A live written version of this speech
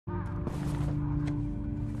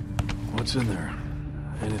What's in there?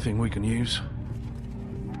 Anything we can use?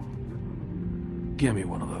 Give me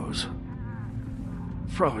one of those.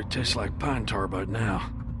 Probably tastes like pine tar by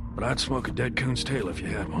now, but I'd smoke a dead coon's tail if you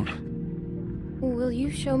had one. Will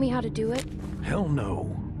you show me how to do it? Hell no.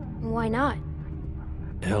 Why not?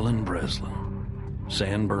 Ellen Breslin,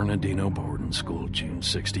 San Bernardino boarding school, June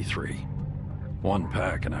 '63. One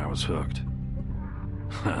pack and I was hooked.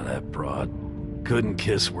 That broad couldn't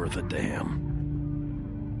kiss worth a damn.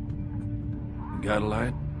 Got a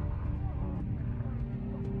light?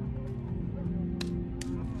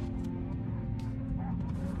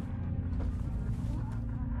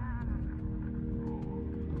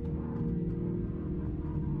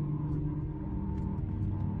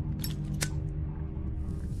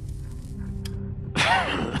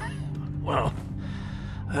 Well,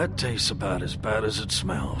 that tastes about as bad as it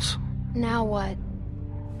smells. Now what?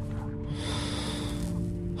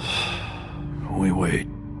 We wait.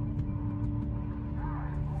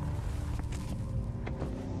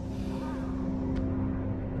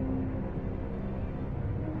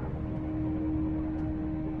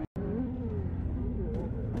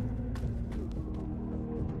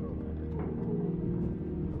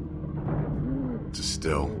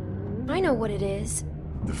 Still. I know what it is.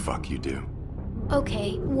 The fuck you do?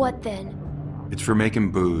 Okay, what then? It's for making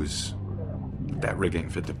booze. That rig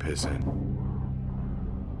ain't fit to piss in.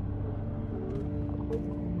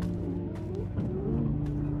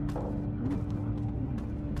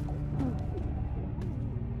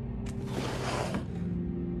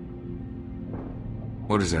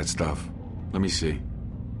 What is that stuff? Let me see.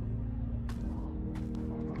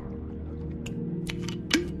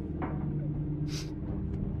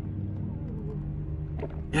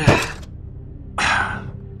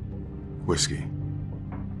 Whiskey.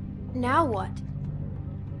 Now what?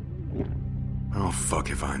 Oh, fuck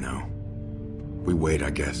if I know. We wait,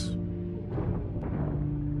 I guess.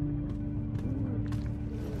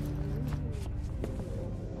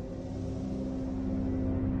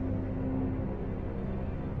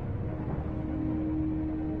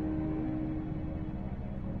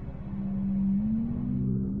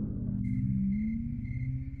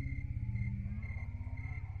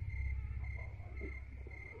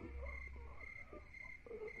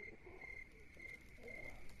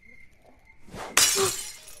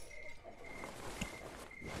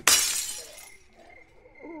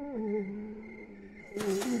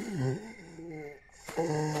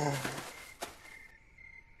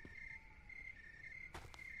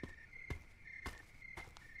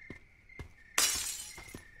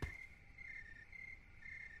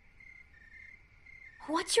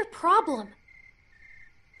 What's your problem?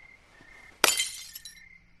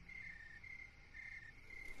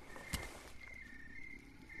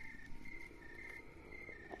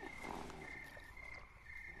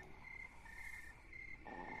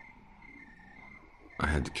 I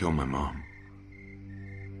had to kill my mom.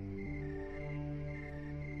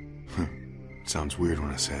 Sounds weird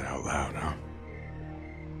when I say it out loud, huh?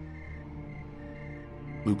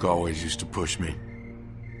 Luke always used to push me.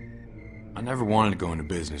 I never wanted to go into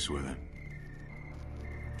business with him.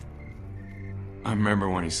 I remember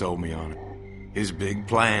when he sold me on it. His big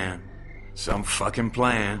plan. Some fucking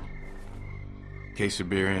plan. Case of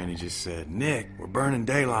beer in, he just said, "Nick, we're burning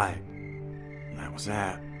daylight." And that was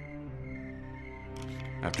that.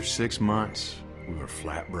 After 6 months, we were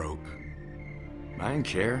flat broke. I didn't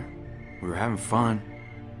care. We were having fun.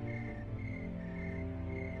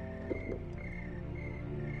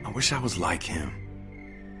 I wish I was like him.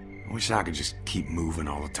 I wish I could just keep moving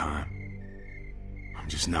all the time. I'm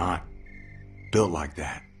just not built like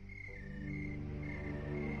that.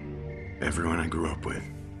 Everyone I grew up with,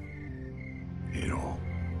 it all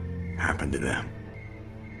happened to them.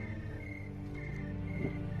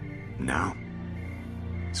 Now,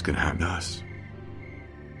 it's gonna happen to us.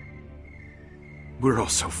 We're all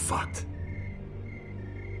so fucked.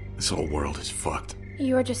 This whole world is fucked.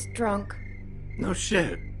 You're just drunk. No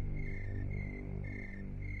shit.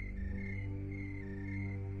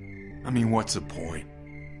 I mean, what's the point?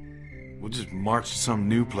 We'll just march to some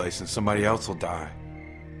new place and somebody else will die.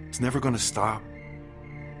 It's never gonna stop.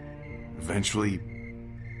 Eventually,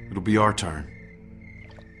 it'll be our turn.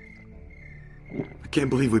 I can't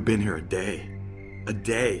believe we've been here a day. A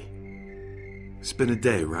day. It's been a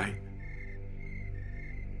day, right?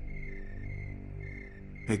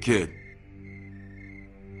 Hey, kid.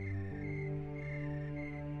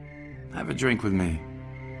 Have a drink with me.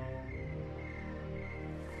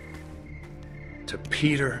 To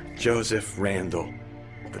Peter Joseph Randall,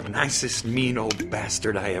 the nicest mean old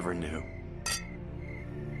bastard I ever knew.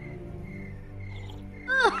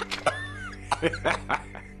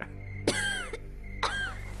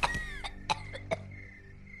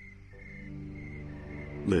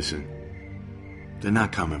 Listen, they're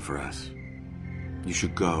not coming for us. You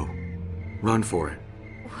should go. Run for it.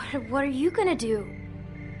 What are you gonna do?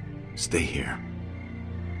 Stay here.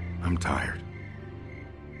 I'm tired.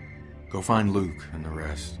 Go find Luke and the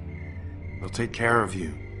rest. They'll take care of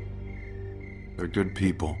you. They're good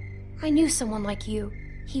people. I knew someone like you.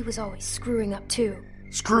 He was always screwing up too.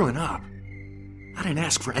 Screwing up? I didn't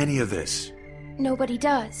ask for any of this. Nobody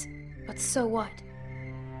does. But so what?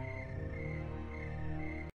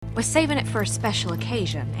 We're saving it for a special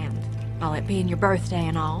occasion, and all it being your birthday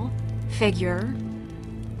and all, figure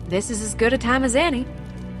this is as good a time as any.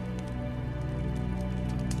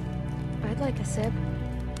 I'd like a sip.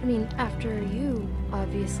 I mean, after you,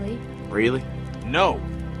 obviously. Really? No,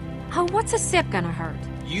 Oh, what's a sip gonna hurt?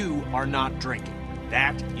 you are not drinking.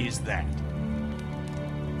 That is that.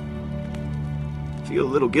 Feel a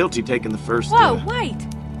little guilty taking the first. Whoa, wait!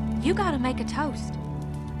 You gotta make a toast.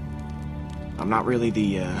 I'm not really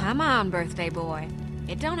the. Come on, birthday boy.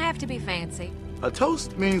 It don't have to be fancy. A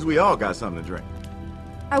toast means we all got something to drink.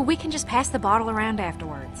 Oh, we can just pass the bottle around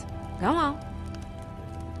afterwards. Go on.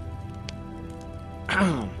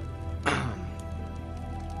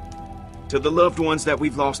 To the loved ones that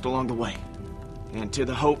we've lost along the way, and to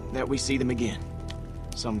the hope that we see them again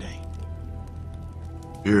someday.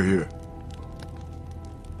 Here, here.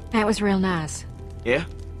 That was real nice. Yeah?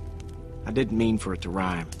 I didn't mean for it to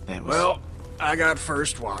rhyme. That was. Well, I got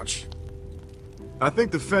first watch. I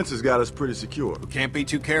think the fence has got us pretty secure. Can't be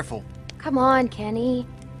too careful. Come on, Kenny.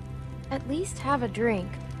 At least have a drink.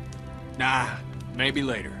 Nah, maybe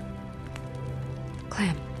later.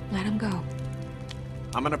 Clem, let him go.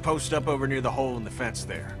 I'm gonna post up over near the hole in the fence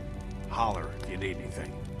there. Holler if you need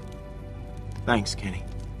anything. Thanks, Kenny.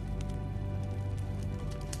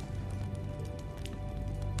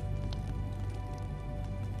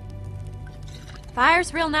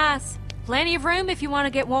 Fire's real nice. Plenty of room if you want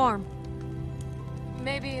to get warm.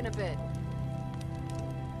 Maybe in a bit.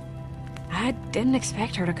 I didn't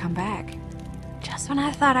expect her to come back. Just when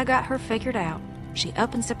I thought I got her figured out, she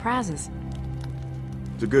up and surprises.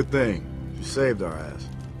 It's a good thing. You saved our ass.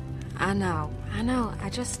 I know. I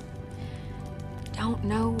just don't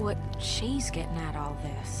know what she's getting at all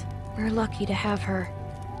this. We're lucky to have her.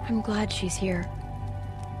 I'm glad she's here.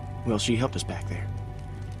 Well, she helped us back there.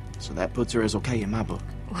 So that puts her as okay in my book.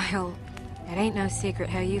 Well, it ain't no secret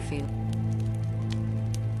how you feel.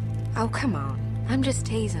 Oh, come on. I'm just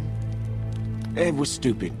teasing. It was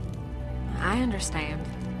stupid. I understand.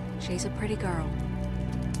 She's a pretty girl.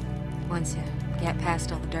 Once you get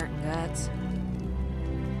past all the dirt and guts.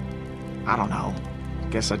 I don't know.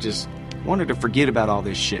 Guess I just wanted to forget about all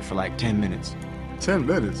this shit for like 10 minutes. 10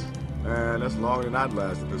 minutes? Man, that's longer than I'd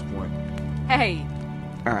last at this point. Hey,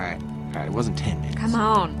 Alright, it wasn't 10 minutes. come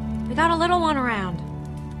on. We got a little one around.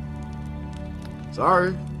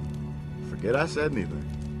 Sorry. Forget I said anything.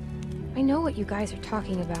 I know what you guys are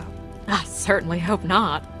talking about. I certainly hope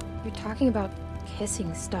not. You're talking about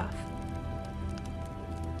kissing stuff.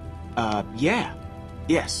 Yeah.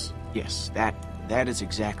 Yes, that is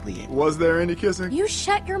exactly it. Was there any kissing? You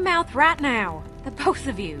shut your mouth right now. The both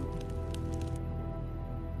of you.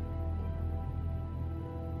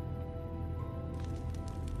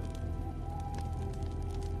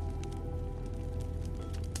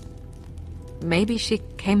 Maybe she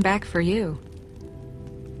came back for you.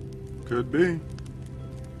 Could be.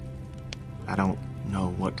 I don't know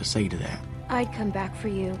what to say to that. I'd come back for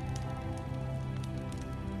you.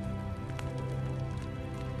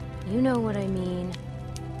 You know what I mean.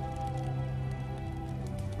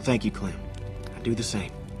 Well, thank you, Clem. I do the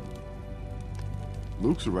same.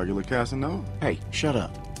 Luke's a regular Casanova. Hey, shut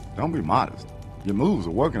up. Don't be modest. Your moves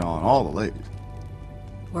are working on all the ladies.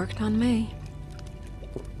 Worked on me.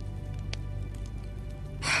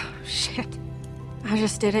 Shit. I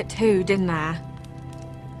just did it too, didn't I?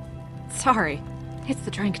 Sorry. It's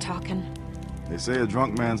the drink talking. They say a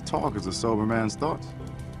drunk man's talk is a sober man's thoughts.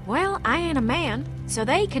 Well, I ain't a man, so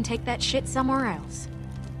they can take that shit somewhere else.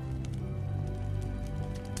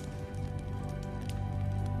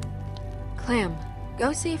 Clem,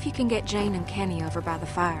 go see if you can get Jane and Kenny over by the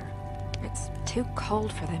fire. It's too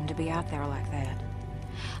cold for them to be out there like that.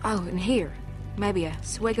 Oh, and here, maybe a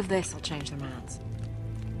swig of this will change their minds.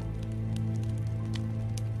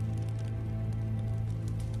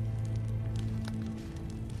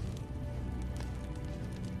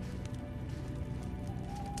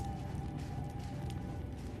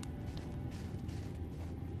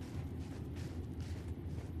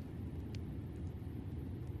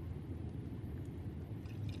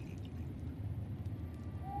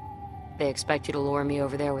 They expect you to lure me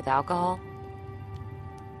over there with alcohol?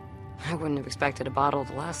 I wouldn't have expected a bottle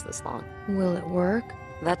to last this long. Will it work?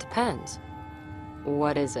 That depends.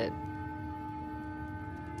 What is it?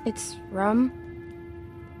 It's rum?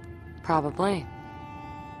 Probably.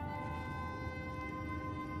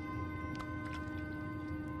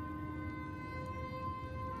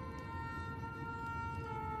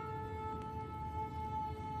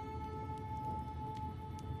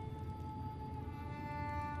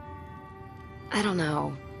 I don't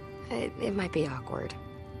know. It might be awkward.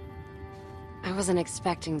 I wasn't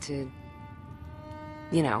expecting to...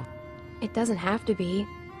 You know. It doesn't have to be.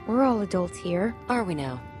 We're all adults here. Are we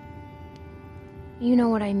now? You know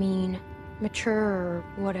what I mean. Mature or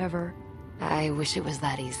whatever. I wish it was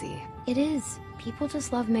that easy. It is. People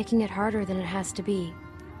just love making it harder than it has to be.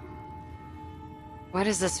 Why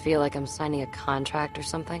does this feel like I'm signing a contract or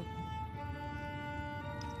something?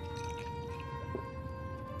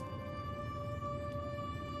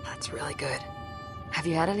 That's really good. Have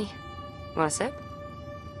you had any? Want a sip?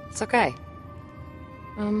 It's okay.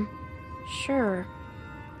 Sure.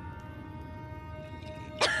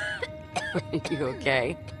 Are you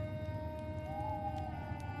okay?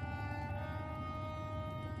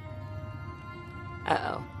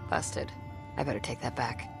 Uh-oh. Busted. I better take that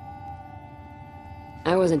back.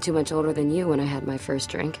 I wasn't too much older than you when I had my first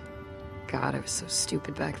drink. God, I was so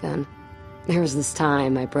stupid back then. There was this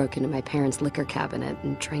time I broke into my parents' liquor cabinet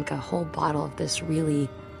and drank a whole bottle of this really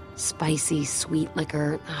spicy, sweet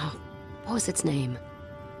liquor. Oh, what was its name?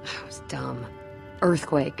 I was dumb.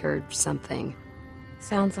 Earthquake or something.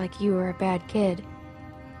 Sounds like you were a bad kid.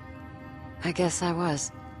 I guess I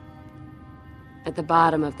was. At the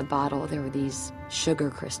bottom of the bottle, there were these sugar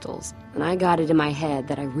crystals, and I got it in my head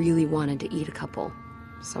that I really wanted to eat a couple.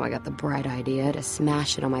 So I got the bright idea to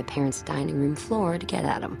smash it on my parents' dining room floor to get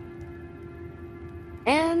at them.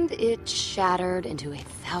 And it shattered into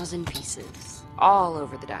 1,000 pieces, all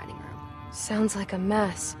over the dining room. Sounds like a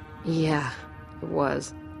mess. Yeah, it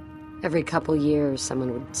was. Every couple years,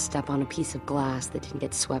 someone would step on a piece of glass that didn't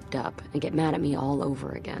get swept up and get mad at me all over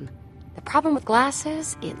again. The problem with glass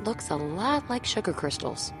is, it looks a lot like sugar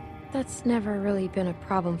crystals. That's never really been a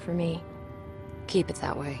problem for me. Keep it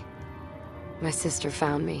that way. My sister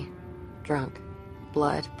found me, drunk,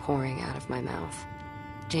 blood pouring out of my mouth.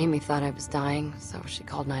 Jamie thought I was dying, so she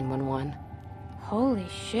called 911. Holy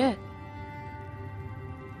shit.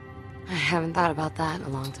 I haven't thought about that in a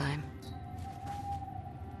long time.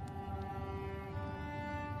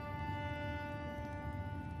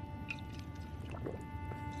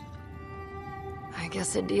 I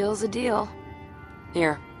guess a deal's a deal.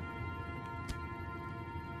 Here.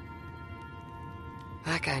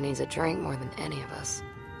 That guy needs a drink more than any of us.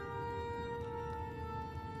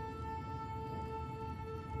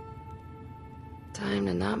 Time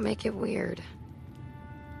to not make it weird.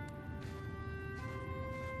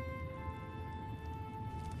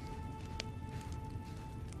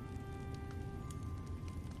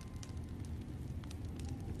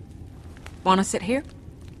 Want to sit here?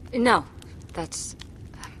 No, that's...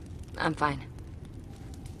 I'm fine.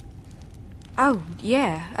 Oh,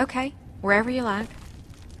 yeah, okay. Wherever you like.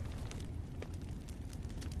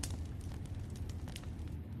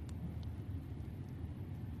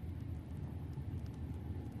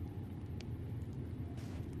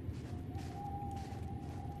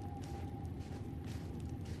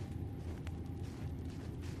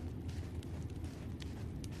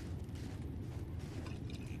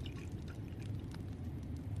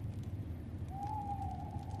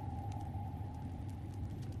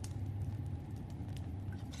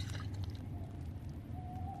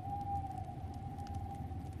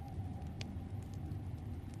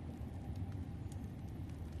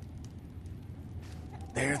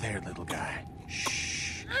 There, little guy.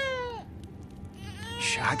 Shh.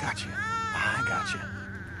 Shh, I got you. I got you.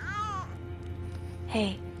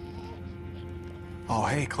 Hey, Oh,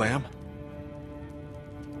 hey, Clem.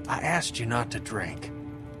 I asked you not to drink.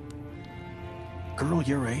 Girl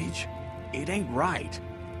your age? It ain't right.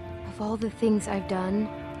 of all the things I've done,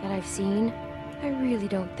 that I've seen, I really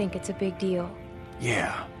don't think it's a big deal.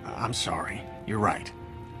 Yeah, I'm sorry. You're right.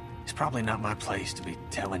 It's probably not my place to be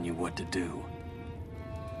telling you what to do.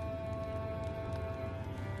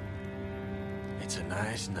 It's a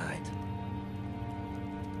nice night.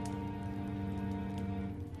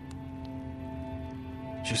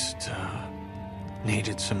 Just,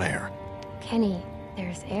 needed some air. Kenny,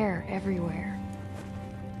 there's air everywhere.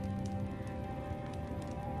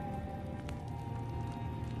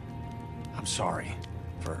 I'm sorry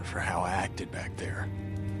for how I acted back there.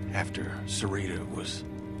 After Sarita was...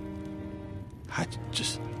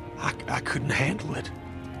 I couldn't handle it.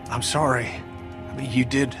 I'm sorry. I mean, you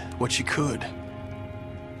did what you could.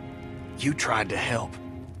 You tried to help,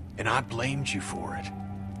 and I blamed you for it.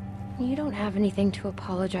 You don't have anything to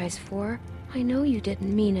apologize for. I know you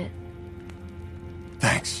didn't mean it.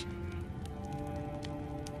 Thanks.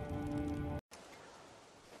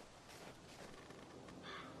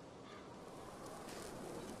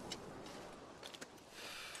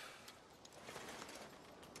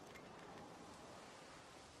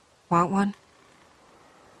 Want one?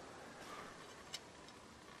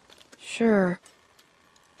 Sure.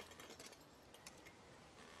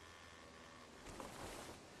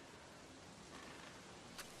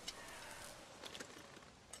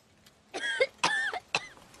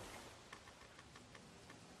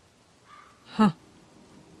 Huh.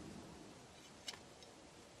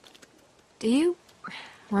 Do you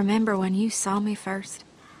remember when you saw me first?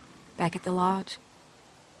 Back at the lodge?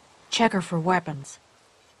 Check her for weapons.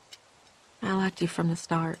 I liked you from the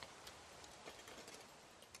start.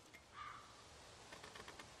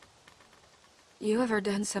 You ever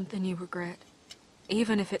done something you regret?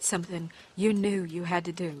 Even if it's something you knew you had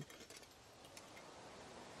to do?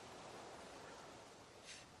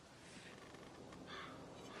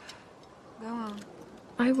 Go on.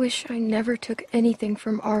 I wish I never took anything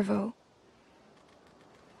from Arvo.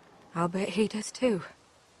 I'll bet he does too.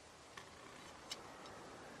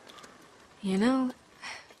 You know,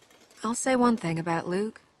 I'll say one thing about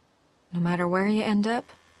Luke. No matter where you end up,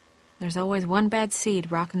 there's always one bad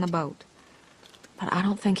seed rocking the boat. But I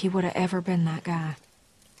don't think he would have ever been that guy.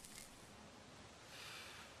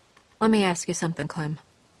 Let me ask you something, Clem.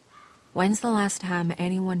 When's the last time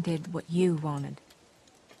anyone did what you wanted?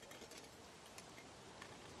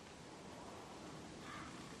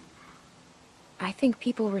 I think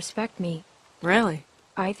people respect me. Really?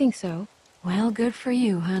 I think so. Well, good for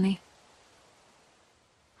you, honey.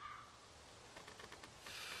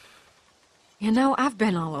 You know, I've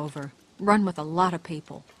been all over, run with a lot of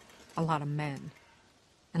people, a lot of men,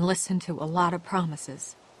 and listened to a lot of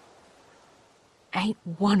promises. Ain't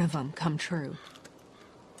one of them come true.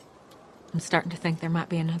 I'm starting to think there might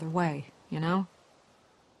be another way, you know?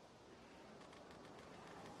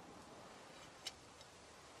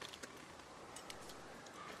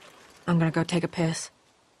 I'm gonna go take a piss.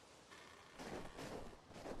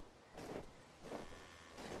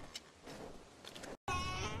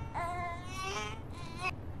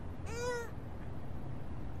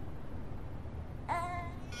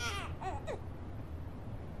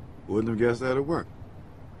 Wouldn't have guessed that'd work.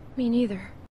 Me neither.